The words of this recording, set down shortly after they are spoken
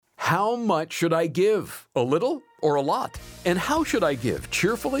How much should I give? A little or a lot? And how should I give?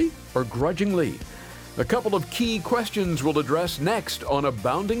 Cheerfully or grudgingly? A couple of key questions we'll address next on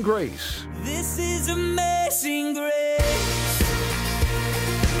Abounding Grace. This is amazing grace.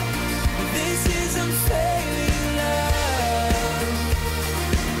 This is unfailing love.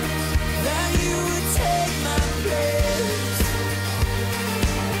 That you would take my place.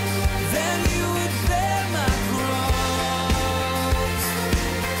 That you would bear my cross.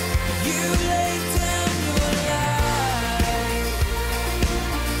 You laid down your life.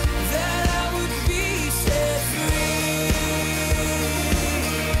 That I would be set free.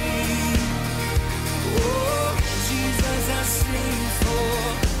 Oh, Jesus, I sing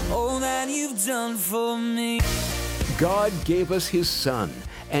for all that you've done for me. God gave us His Son,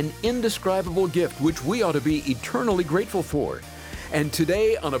 an indescribable gift which we ought to be eternally grateful for. And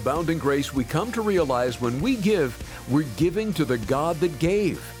today on Abounding Grace, we come to realize when we give, we're giving to the God that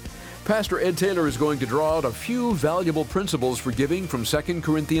gave. Pastor Ed Taylor is going to draw out a few valuable principles for giving from 2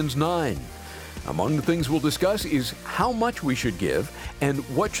 Corinthians 9. Among the things we'll discuss is how much we should give and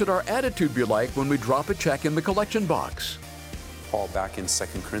what should our attitude be like when we drop a check in the collection box. Paul back in 2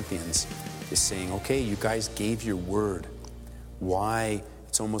 Corinthians is saying, okay, you guys gave your word. Why?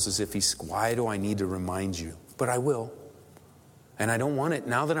 It's almost as if why do I need to remind you? But I will. And I don't want it.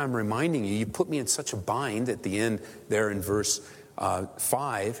 Now that I'm reminding you, you put me in such a bind at the end there in verse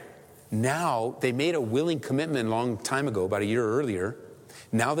 5. Now, they made a willing commitment a long time ago, about a year earlier.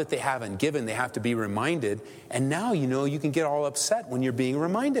 Now that they haven't given, they have to be reminded. And now, you can get all upset when you're being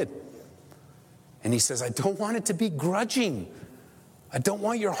reminded. And he says, I don't want it to be grudging. I don't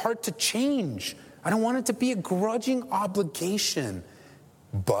want your heart to change. I don't want it to be a grudging obligation.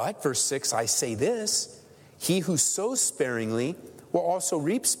 But, verse 6, I say this, he who sows sparingly will also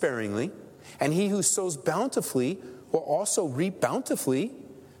reap sparingly, and he who sows bountifully will also reap bountifully.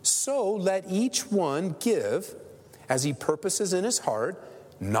 So let each one give as he purposes in his heart,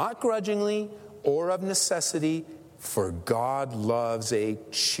 not grudgingly or of necessity, for God loves a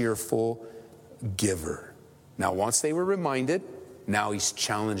cheerful giver. Now, once they were reminded, now he's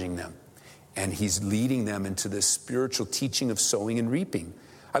challenging them. And he's leading them into this spiritual teaching of sowing and reaping.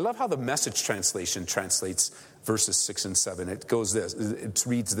 I love how the Message translation translates verses 6 and 7. It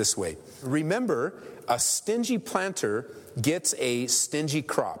reads this way. Remember, a stingy planter gets a stingy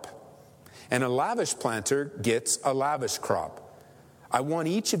crop, and a lavish planter gets a lavish crop. I want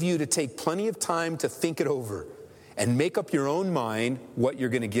each of you to take plenty of time to think it over and make up your own mind what you're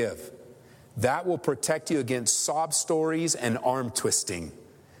going to give. That will protect you against sob stories and arm twisting.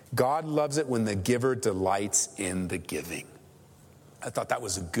 God loves it when the giver delights in the giving. I thought that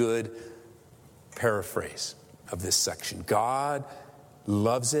was a good paraphrase of this section. God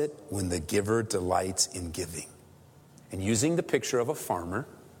loves it when the giver delights in giving. And using the picture of a farmer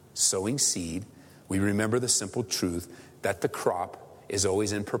sowing seed, we remember the simple truth that the crop is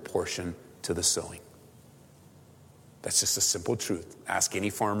always in proportion to the sowing. That's just a simple truth. Ask any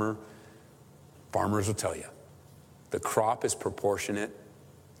farmer. Farmers will tell you. The crop is proportionate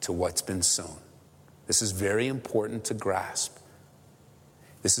to what's been sown. This is very important to grasp.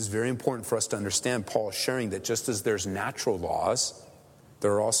 This is very important for us to understand. Paul is sharing that just as there's natural laws,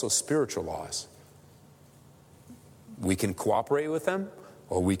 there are also spiritual laws. We can cooperate with them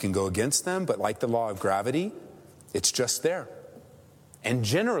or we can go against them, but like the law of gravity, it's just there. And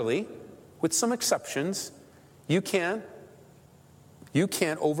generally, with some exceptions, you can't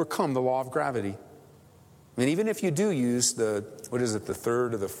overcome the law of gravity. I mean, even if you do use the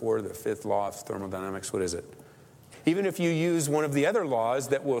third or the fourth or the fifth law of thermodynamics, what is it? Even if you use one of the other laws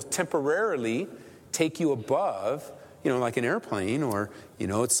that will temporarily take you above, like an airplane or,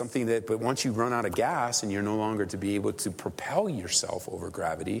 it's something that, but once you run out of gas and you're no longer to be able to propel yourself over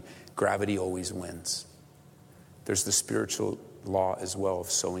gravity, gravity always wins. There's the spiritual law as well of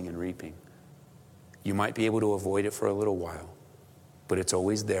sowing and reaping. You might be able to avoid it for a little while, but it's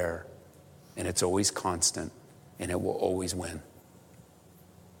always there, and it's always constant, and it will always win.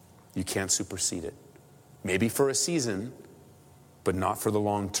 You can't supersede it. Maybe for a season, but not for the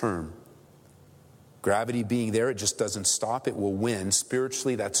long term. Gravity being there, it just doesn't stop. It will win.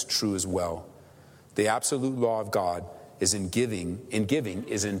 Spiritually, that's true as well. The absolute law of God is in giving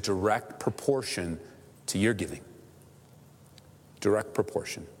is in direct proportion to your giving. Direct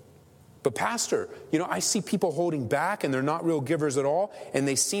proportion. But pastor, I see people holding back and they're not real givers at all, and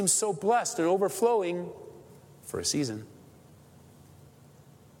they seem so blessed and overflowing for a season.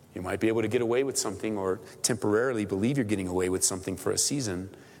 You might be able to get away with something or temporarily believe you're getting away with something for a season,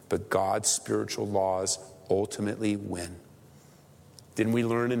 but God's spiritual laws ultimately win. Didn't we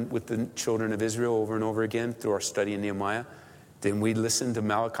learn with the children of Israel over and over again through our study in Nehemiah? Didn't we listen to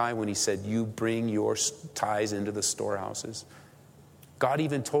Malachi when he said, you bring your tithes into the storehouses? God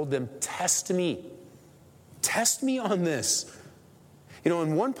even told them, test me. Test me on this. You know,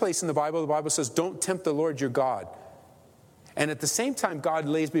 in one place in the Bible says, don't tempt the Lord your God. And at the same time, God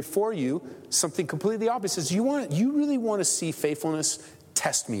lays before you something completely opposite. Says, you really want to see faithfulness?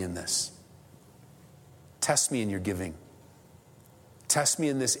 Test me in this. Test me in your giving. Test me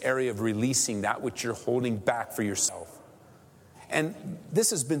in this area of releasing that which you're holding back for yourself. And this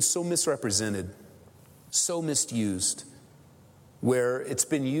has been so misrepresented, so misused, where it's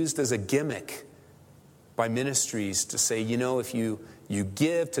been used as a gimmick by ministries to say, you know, if you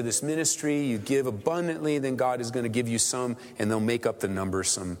give to this ministry, you give abundantly, then God is going to give you some, and they'll make up the number,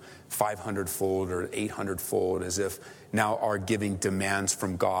 some 500-fold or 800-fold, as if now our giving demands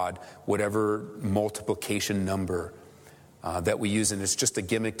from God whatever multiplication number that we use, and it's just a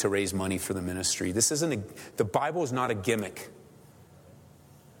gimmick to raise money for the ministry. The Bible is not a gimmick.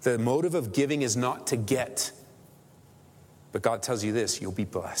 The motive of giving is not to get. But God tells you this, you'll be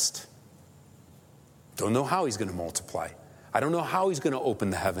blessed. Don't know how he's going to multiply. I don't know how he's going to open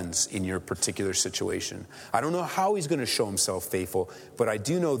the heavens in your particular situation. I don't know how he's going to show himself faithful. But I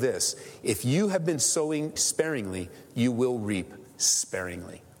do know this. If you have been sowing sparingly, you will reap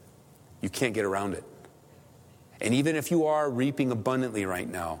sparingly. You can't get around it. And even if you are reaping abundantly right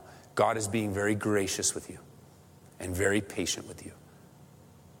now, God is being very gracious with you and very patient with you.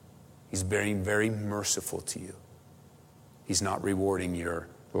 He's being very merciful to you. He's not rewarding your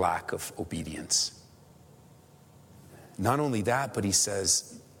lack of obedience. Not only that, but he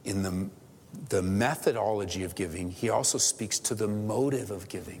says in the methodology of giving, he also speaks to the motive of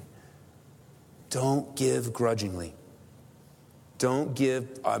giving. Don't give grudgingly. Don't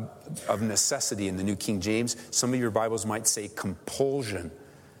give of necessity in the New King James. Some of your Bibles might say compulsion.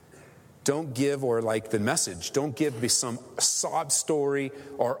 Don't give, or like the Message, don't give some sob story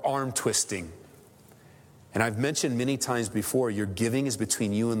or arm twisting. And I've mentioned many times before, your giving is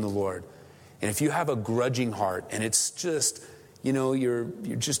between you and the Lord. And if you have a grudging heart and it's just, you know, you're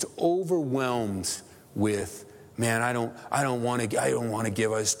just overwhelmed with, man, I don't want to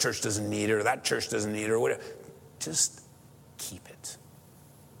give, this church doesn't need it, or that church doesn't need it, or whatever. Just keep it.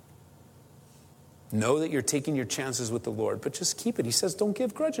 Know that you're taking your chances with the Lord, but just keep it. He says, don't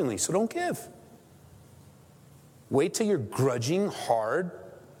give grudgingly, so don't give. Wait till your grudging, hard,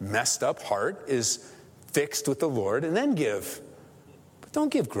 messed up heart is fixed with the Lord, and then give. But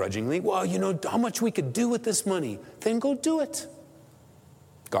don't give grudgingly. Well, you know how much we could do with this money. Then go do it.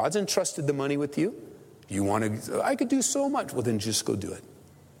 God's entrusted the money with you. You want to, I could do so much. Well, then just go do it.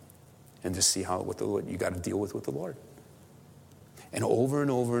 And just see what the Lord, you got to deal with the Lord. And over and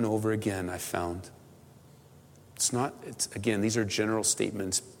over again, I found, again, these are general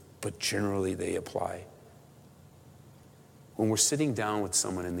statements, but generally they apply. When we're sitting down with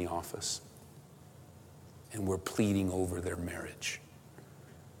someone in the office and we're pleading over their marriage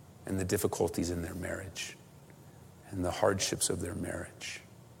and the difficulties in their marriage and the hardships of their marriage,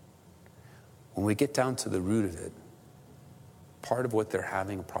 when we get down to the root of it, part of what they're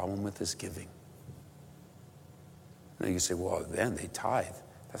having a problem with is giving. And you say, well, then they tithe.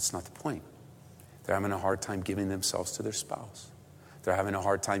 That's not the point. They're having a hard time giving themselves to their spouse. They're having a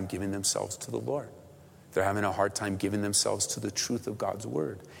hard time giving themselves to the Lord. They're having a hard time giving themselves to the truth of God's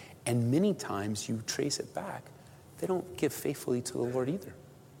word. And many times you trace it back, they don't give faithfully to the Lord either,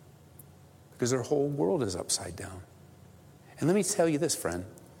 because their whole world is upside down. And let me tell you this, friend.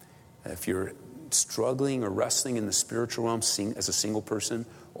 If you're struggling or wrestling in the spiritual realm as a single person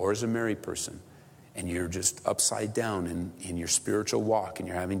or as a married person, and you're just upside down in your spiritual walk and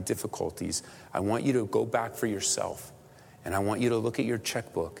you're having difficulties, I want you to go back for yourself. And I want you to look at your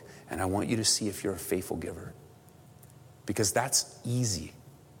checkbook, and I want you to see if you're a faithful giver. Because that's easy.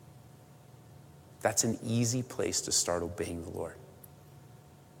 That's an easy place to start obeying the Lord.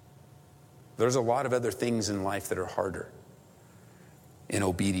 There's a lot of other things in life that are harder in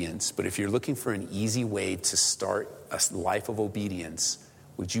obedience. But if you're looking for an easy way to start a life of obedience,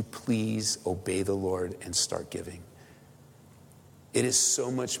 would you please obey the Lord and start giving? It is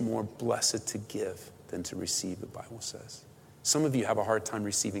so much more blessed to give than to receive, the Bible says. Some of you have a hard time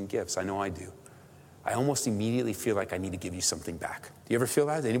receiving gifts. I know I do. I almost immediately feel like I need to give you something back. Do you ever feel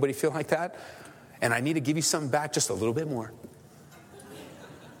that? Does anybody feel like that? And I need to give you something back just a little bit more.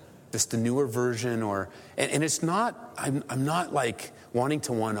 Just a newer version, and it's not, I'm not like wanting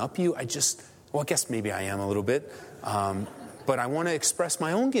to one-up you. I guess maybe I am a little bit. But I want to express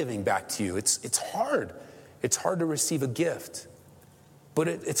my own giving back to you. It's hard. It's hard to receive a gift. But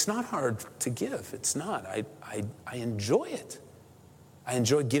it's not hard to give. It's not. I enjoy it. I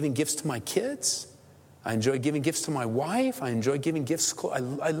enjoy giving gifts to my kids. I enjoy giving gifts to my wife. I enjoy giving gifts. I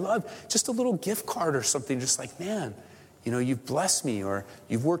love just a little gift card or something. Just like, man, you've blessed me, or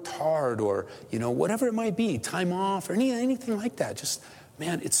you've worked hard, or, whatever it might be, time off, or anything like that. Just,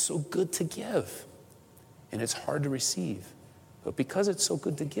 man, it's so good to give. And it's hard to receive. But because it's so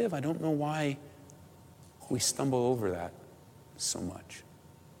good to give, I don't know why we stumble over that so much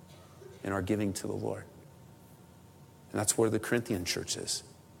in our giving to the Lord. And that's where the Corinthian church is.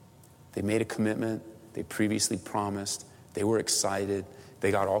 They made a commitment. They previously promised. They were excited.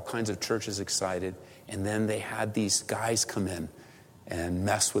 They got all kinds of churches excited. And then they had these guys come in and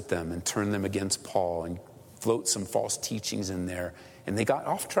mess with them and turn them against Paul and float some false teachings in there. And they got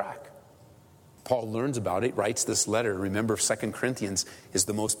off track. Paul learns about it, writes this letter. Remember, 2 Corinthians is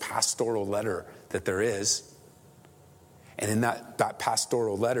the most pastoral letter that there is. And in that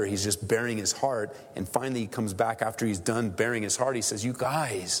pastoral letter, he's just bearing his heart. And finally, he comes back after he's done bearing his heart. He says, you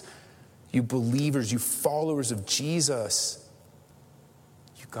guys, you believers, you followers of Jesus,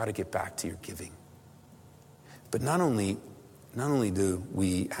 you've got to get back to your giving. But not only do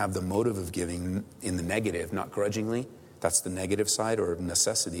we have the motive of giving in the negative, not grudgingly, that's the negative side or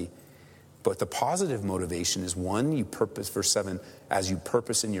necessity, but the positive motivation is one, you purpose, verse 7, as you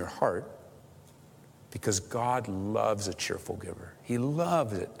purpose in your heart, because God loves a cheerful giver. He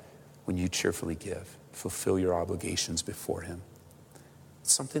loves it when you cheerfully give, fulfill your obligations before him.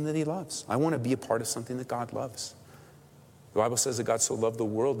 It's something that he loves. I want to be a part of something that God loves. The Bible says that God so loved the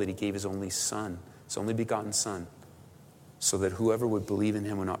world that he gave his only son, his only begotten son, so that whoever would believe in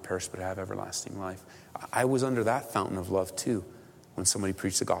him would not perish but have everlasting life. I was under that fountain of love too when somebody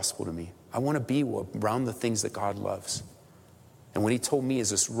preached the gospel to me. I want to be around the things that God loves. And when he told me as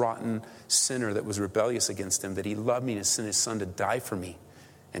this rotten sinner that was rebellious against him, that he loved me and sent his son to die for me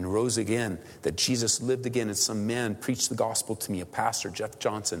and rose again, that Jesus lived again, and some man preached the gospel to me, a pastor, Jeff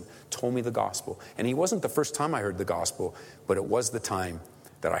Johnson, told me the gospel. And he wasn't the first time I heard the gospel, but it was the time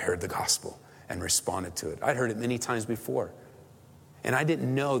that I heard the gospel and responded to it. I'd heard it many times before. And I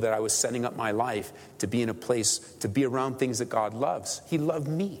didn't know that I was setting up my life to be in a place, to be around things that God loves. He loved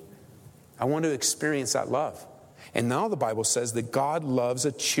me. I want to experience that love. And now the Bible says that God loves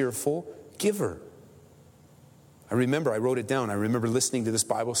a cheerful giver. I wrote it down. I remember listening to this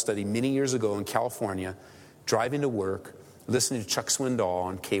Bible study many years ago in California, driving to work, listening to Chuck Swindoll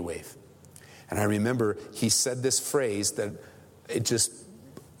on K-Wave. And I remember he said this phrase that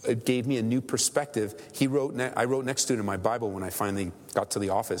it gave me a new perspective. I wrote next to it in my Bible when I finally got to the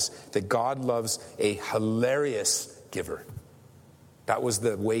office that God loves a hilarious giver. That was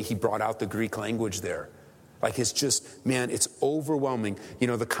the way he brought out the Greek language there. Like it's just, man, it's overwhelming.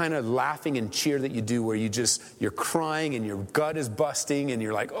 The kind of laughing and cheer that you do where you're crying and your gut is busting and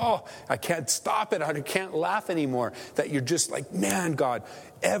you're like, oh, I can't stop it. I can't laugh anymore. That you're just like, man, God,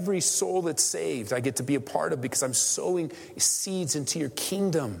 every soul that's saved, I get to be a part of because I'm sowing seeds into your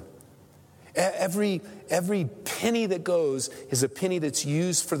kingdom. Every penny that goes is a penny that's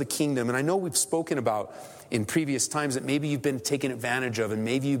used for the kingdom. And I know we've spoken about in previous times that maybe you've been taken advantage of and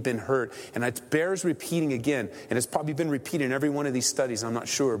maybe you've been hurt. And it bears repeating again. And it's probably been repeated in every one of these studies, I'm not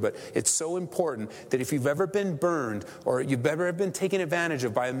sure. But it's so important that if you've ever been burned or you've ever been taken advantage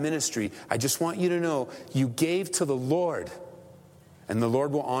of by a ministry, I just want you to know you gave to the Lord. And the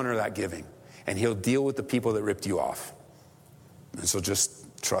Lord will honor that giving. And he'll deal with the people that ripped you off. And so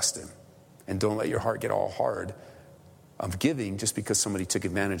just trust him. And don't let your heart get all hard of giving just because somebody took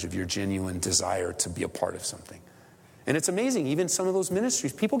advantage of your genuine desire to be a part of something. And it's amazing, even some of those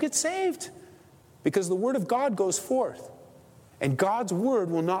ministries, people get saved because the word of God goes forth. And God's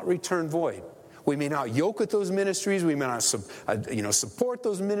word will not return void. We may not yoke with those ministries, we may not support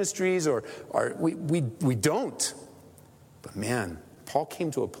those ministries, or we don't. But man, Paul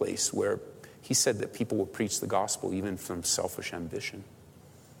came to a place where he said that people will preach the gospel even from selfish ambition.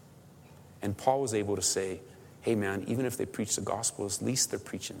 And Paul was able to say, hey man, even if they preach the gospel, at least they're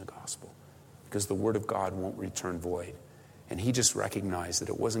preaching the gospel. Because the word of God won't return void. And he just recognized that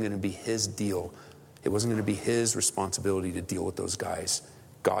it wasn't going to be his deal. It wasn't going to be his responsibility to deal with those guys.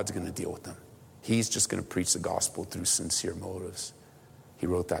 God's going to deal with them. He's just going to preach the gospel through sincere motives. He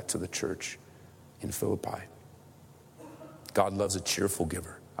wrote that to the church in Philippi. God loves a cheerful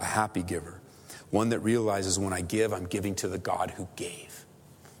giver, a happy giver. One that realizes when I give, I'm giving to the God who gave.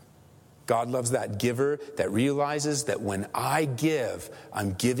 God loves that giver that realizes that when I give,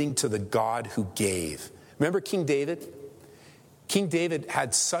 I'm giving to the God who gave. Remember King David? King David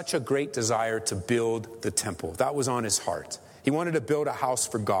had such a great desire to build the temple. That was on his heart. He wanted to build a house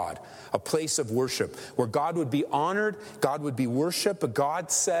for God, a place of worship where God would be honored, God would be worshiped. But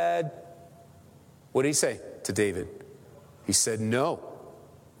God said, what did he say to David? He said, no,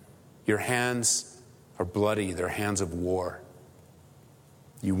 your hands are bloody. They're hands of war.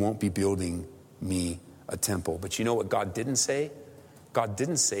 You won't be building me a temple. But you know what God didn't say? God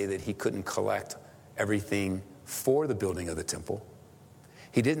didn't say that he couldn't collect everything for the building of the temple.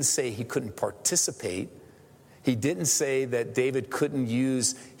 He didn't say he couldn't participate. He didn't say that David couldn't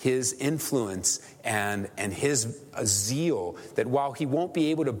use his influence and his zeal, that while he won't be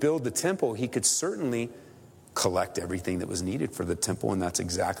able to build the temple, he could certainly collect everything that was needed for the temple, and that's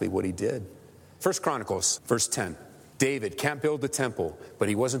exactly what he did. 1 Chronicles, verse 10. David can't build the temple, but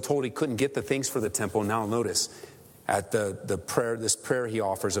he wasn't told he couldn't get the things for the temple. Now notice, at this prayer he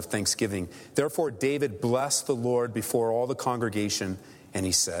offers of thanksgiving. Therefore David blessed the Lord before all the congregation, and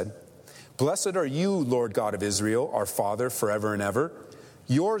he said, Blessed are you, Lord God of Israel, our Father, forever and ever.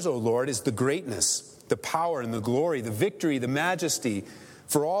 Yours, O Lord, is the greatness, the power and the glory, the victory, the majesty.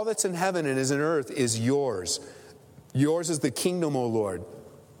 For all that's in heaven and is in earth is yours. Yours is the kingdom, O Lord.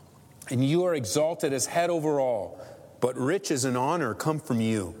 And you are exalted as head over all. But riches and honor come from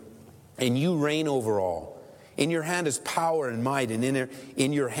you. And you reign over all. In your hand is power and might. And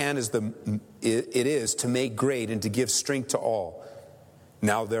in your hand is it is to make great and to give strength to all.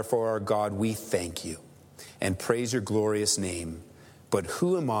 Now, therefore, our God, we thank you and praise your glorious name. But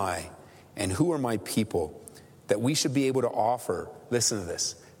who am I and who are my people that we should be able to offer? Listen to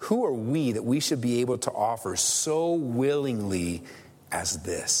this. Who are we that we should be able to offer so willingly as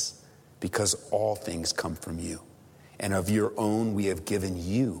this? Because all things come from you. And of your own we have given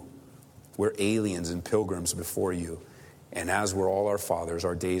you. We're aliens and pilgrims before you. And as were all our fathers,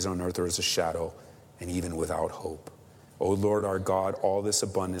 our days on earth are as a shadow, and even without hope. O Lord our God, all this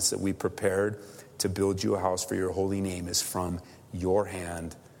abundance that we prepared to build you a house for your holy name is from your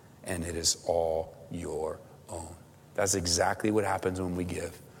hand, and it is all your own. That's exactly what happens when we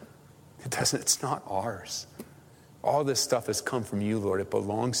give. It's not ours. All this stuff has come from you, Lord. It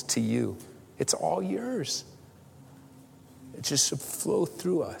belongs to you. It's all yours. It just should flow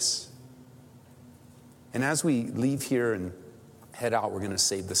through us. And as we leave here and head out, we're going to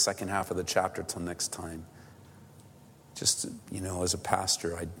save the second half of the chapter till next time. Just, as a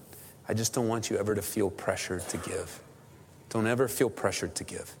pastor, I just don't want you ever to feel pressured to give. Don't ever feel pressured to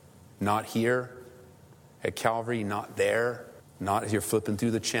give. Not here at Calvary, not there, not as you're flipping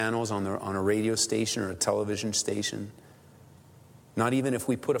through the channels on a radio station or a television station. Not even if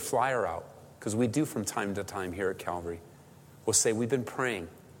we put a flyer out, because we do from time to time here at Calvary. We'll say, we've been praying,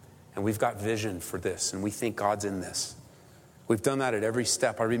 and we've got vision for this, and we think God's in this. We've done that at every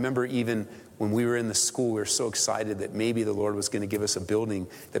step. I remember even when we were in the school, we were so excited that maybe the Lord was going to give us a building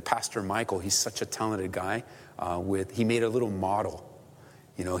that Pastor Michael, he's such a talented guy, he made a little model.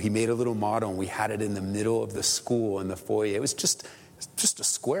 He made a little model, and we had it in the middle of the school in the foyer. It was just a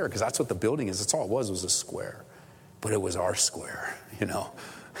square, because that's what the building is. That's all it was a square. But it was our square,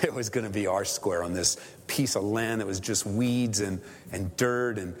 It was going to be our square on this piece of land that was just weeds and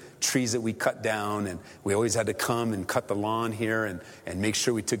dirt and trees that we cut down. And we always had to come and cut the lawn here and make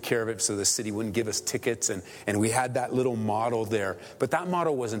sure we took care of it so the city wouldn't give us tickets. And we had that little model there. But that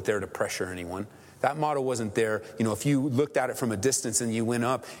model wasn't there to pressure anyone. That model wasn't there. If you looked at it from a distance and you went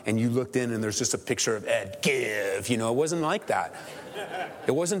up and you looked in and there's just a picture of Ed, give. It wasn't like that.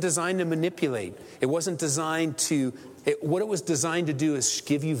 It wasn't designed to manipulate. It wasn't designed to... what it was designed to do is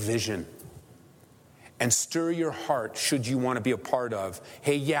give you vision and stir your heart should you want to be a part of.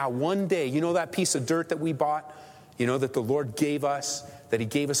 Hey, yeah, one day, that piece of dirt that we bought, that the Lord gave us, that he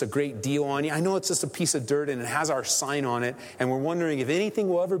gave us a great deal on. I know it's just a piece of dirt and it has our sign on it, and we're wondering if anything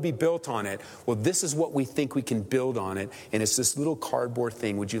will ever be built on it. Well, this is what we think we can build on it, and it's this little cardboard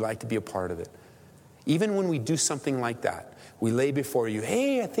thing. Would you like to be a part of it? Even when we do something like that, we lay before you,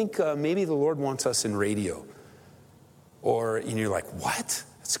 hey, I think maybe the Lord wants us in radio. Or you're like, what?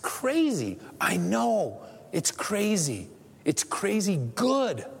 It's crazy. I know. It's crazy. It's crazy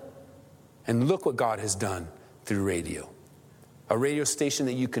good. And look what God has done through radio. A radio station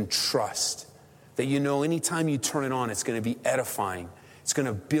that you can trust. That anytime you turn it on, it's going to be edifying. It's going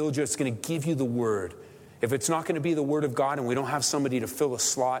to build you. It's going to give you the word. If it's not going to be the word of God and we don't have somebody to fill a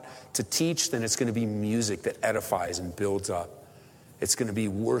slot to teach, then it's going to be music that edifies and builds up. It's going to be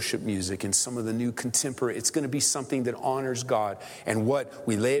worship music and some of the new contemporary. It's going to be something that honors God. And what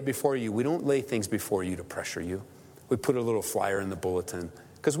we lay it before you, we don't lay things before you to pressure you. We put a little flyer in the bulletin,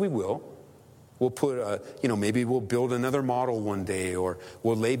 because we will. We'll put maybe we'll build another model one day, or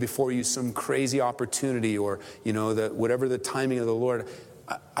we'll lay before you some crazy opportunity, or, whatever the timing of the Lord.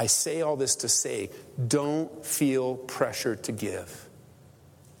 I say all this to say, don't feel pressure to give.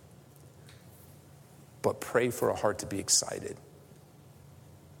 But pray for a heart to be excited.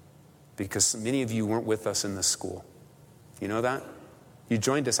 Because many of you weren't with us in the school. You know that? You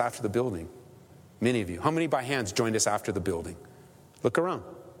joined us after the building. Many of you. How many by hands joined us after the building? Look around.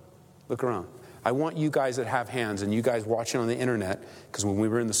 Look around. I want you guys that have hands and you guys watching on the internet, because when we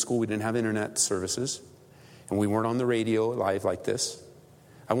were in the school, we didn't have internet services and we weren't on the radio live like this.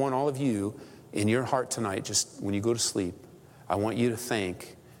 I want all of you in your heart tonight, just when you go to sleep, I want you to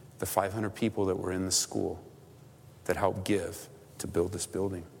thank the 500 people that were in the school that helped give to build this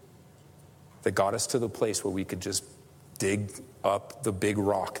building, that got us to the place where we could just dig up the big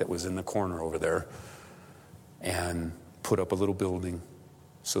rock that was in the corner over there and put up a little building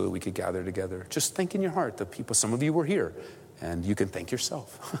so that we could gather together. Just think in your heart, the people, some of you were here, and you can thank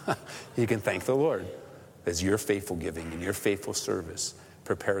yourself. You can thank the Lord as your faithful giving and your faithful service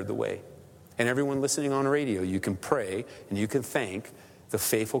prepared the way. And everyone listening on radio, you can pray and you can thank the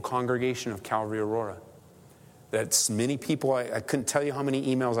faithful congregation of Calvary Aurora. That's many people, I couldn't tell you how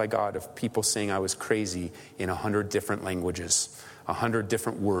many emails I got of people saying I was crazy in 100 different languages, 100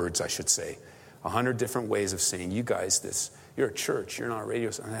 different words, I should say, 100 different ways of saying, you guys, you're a church, you're not a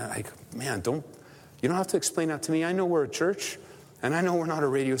radio. Man, you don't have to explain that to me. I know we're a church, and I know we're not a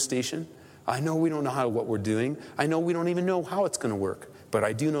radio station. I know we don't know what we're doing. I know we don't even know how it's going to work. But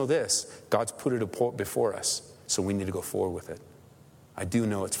I do know this, God's put it before us, so we need to go forward with it. I do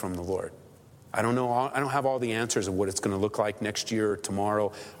know it's from the Lord. I don't have all the answers of what it's going to look like next year or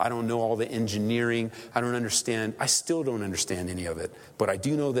tomorrow. I don't know all the engineering. I still don't understand any of it. But I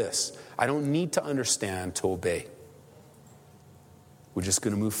do know this. I don't need to understand to obey. We're just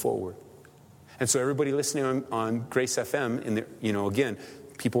going to move forward. And so everybody listening on Grace FM, again,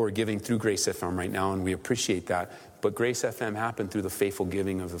 people are giving through Grace FM right now, and we appreciate that. But Grace FM happened through the faithful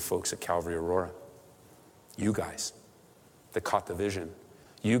giving of the folks at Calvary Aurora. You guys that caught the vision.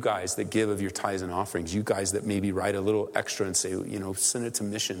 You guys that give of your tithes and offerings. You guys that maybe write a little extra and say, send it to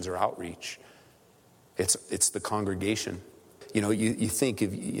missions or outreach. It's the congregation. You think,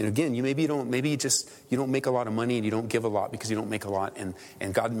 again, you don't make a lot of money and you don't give a lot because you don't make a lot. And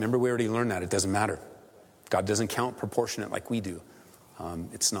God, remember, we already learned that. It doesn't matter. God doesn't count proportionate like we do.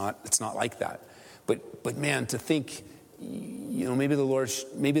 It's not like that. But man, to think, maybe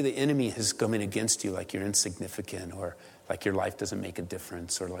the enemy has come in against you like you're insignificant, or like your life doesn't make a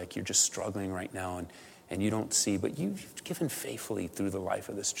difference, or like you're just struggling right now and you don't see, but you've given faithfully through the life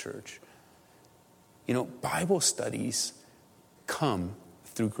of this church. Bible studies come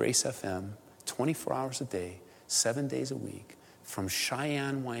through Grace FM 24 hours a day, 7 days a week, from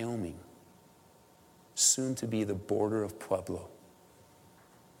Cheyenne, Wyoming, soon to be the border of Pueblo.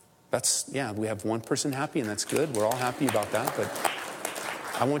 We have one person happy, and that's good. We're all happy about that, but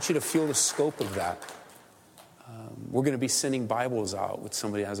I want you to feel the scope of that. We're going to be sending Bibles out with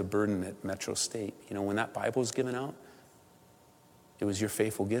somebody who has a burden at Metro State. When that Bible is given out, it was your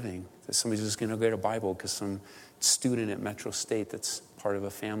faithful giving. That somebody's just going to get a Bible because some student at Metro State that's part of a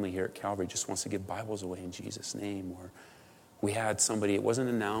family here at Calvary just wants to give Bibles away in Jesus' name. Or we had somebody, it wasn't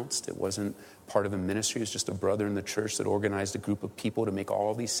announced, it wasn't part of a ministry, it was just a brother in the church that organized a group of people to make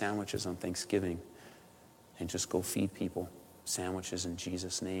all these sandwiches on Thanksgiving and just go feed people sandwiches in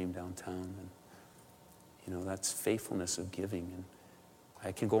Jesus' name downtown. And that's faithfulness of giving. And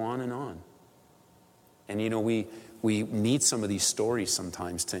I can go on and on. And we need some of these stories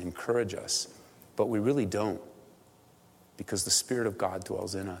sometimes to encourage us, but we really don't, because the Spirit of God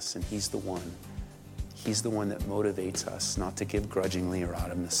dwells in us, and He's the one that motivates us not to give grudgingly or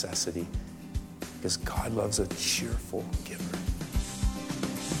out of necessity, because God loves a cheerful giver.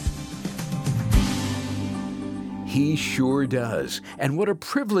 He sure does. And what a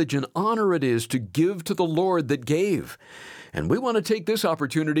privilege and honor it is to give to the Lord that gave. And we want to take this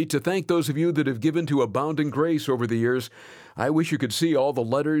opportunity to thank those of you that have given to Abounding Grace over the years. I wish you could see all the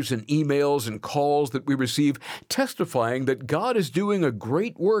letters and emails and calls that we receive testifying that God is doing a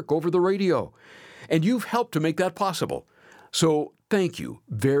great work over the radio. And you've helped to make that possible. So thank you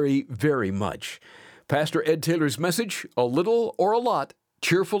very, very much. Pastor Ed Taylor's message, a little or a lot,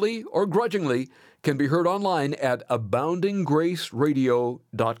 cheerfully or grudgingly, can be heard online at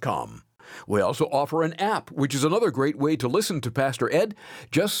aboundinggraceradio.com. We also offer an app, which is another great way to listen to Pastor Ed.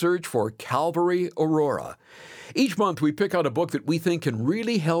 Just search for Calvary Aurora. Each month we pick out a book that we think can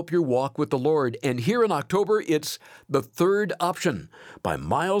really help your walk with the Lord. And here in October, it's The Third Option by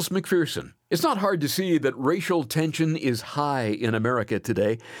Miles McPherson. It's not hard to see that racial tension is high in America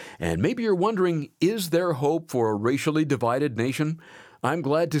today. And maybe you're wondering, is there hope for a racially divided nation? I'm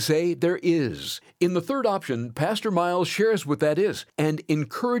glad to say there is. In The Third Option, Pastor Miles shares what that is and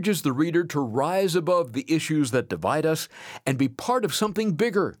encourages the reader to rise above the issues that divide us and be part of something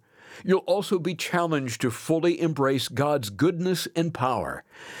bigger. You'll also be challenged to fully embrace God's goodness and power.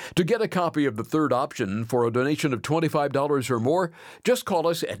 To get a copy of the third option for a donation of $25 or more, just call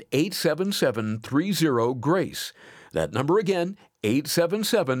us at 877-30-GRACE. That number again,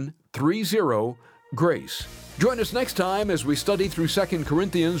 877-30-GRACE. Join us next time as we study through 2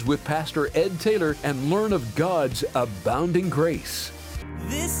 Corinthians with Pastor Ed Taylor and learn of God's abounding grace.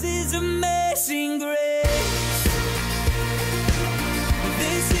 This is amazing grace.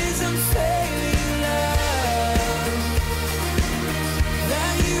 This is unfailing love.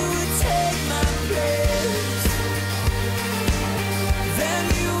 That you would take my place. That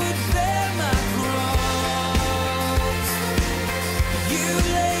you would bear my cross. You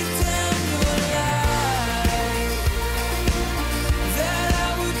laid down your life. That I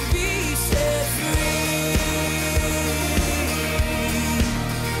would be set free.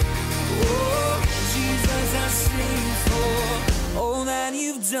 Oh, Jesus, I sing for all that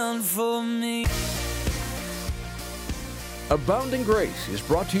you've done for me. Abounding Grace is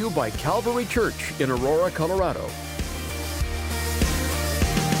brought to you by Calvary Church in Aurora, Colorado.